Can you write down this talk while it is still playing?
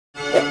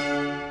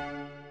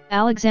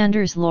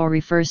Alexander's law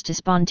refers to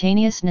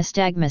spontaneous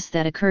nystagmus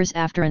that occurs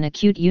after an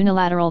acute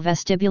unilateral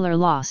vestibular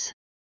loss.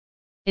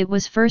 It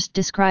was first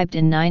described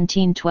in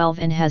 1912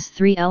 and has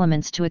three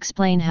elements to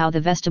explain how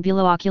the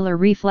vestibulo-ocular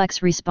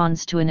reflex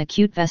responds to an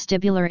acute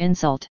vestibular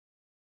insult.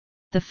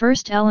 The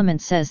first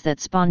element says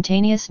that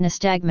spontaneous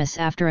nystagmus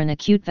after an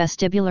acute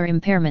vestibular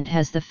impairment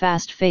has the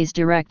fast phase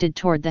directed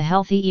toward the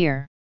healthy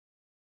ear.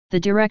 The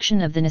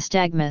direction of the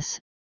nystagmus,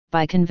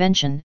 by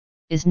convention,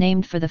 is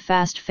named for the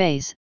fast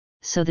phase,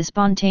 so the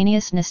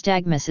spontaneous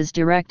nystagmus is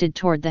directed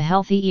toward the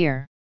healthy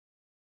ear.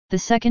 The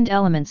second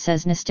element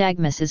says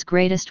nystagmus is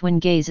greatest when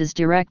gaze is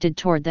directed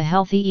toward the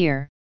healthy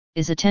ear,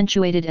 is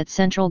attenuated at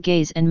central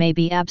gaze and may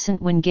be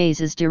absent when gaze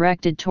is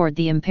directed toward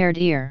the impaired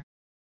ear.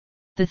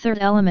 The third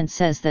element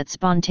says that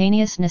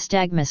spontaneous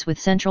nystagmus with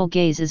central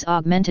gaze is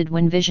augmented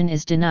when vision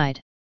is denied.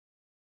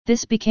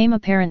 This became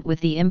apparent with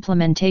the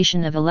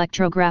implementation of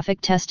electrographic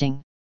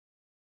testing.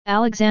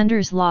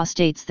 Alexander's law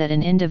states that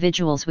in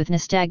individuals with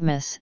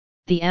nystagmus,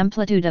 the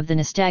amplitude of the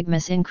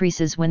nystagmus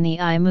increases when the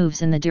eye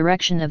moves in the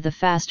direction of the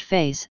fast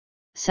phase,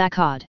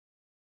 saccade.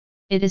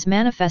 It is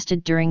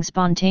manifested during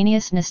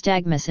spontaneous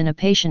nystagmus in a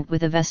patient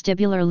with a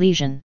vestibular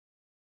lesion.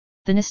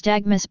 The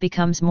nystagmus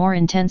becomes more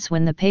intense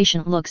when the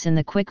patient looks in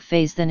the quick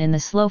phase than in the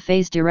slow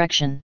phase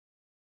direction.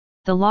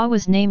 The law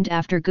was named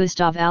after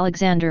Gustav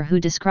Alexander, who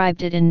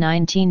described it in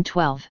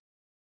 1912.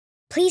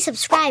 Please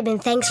subscribe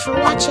and thanks for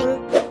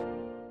watching.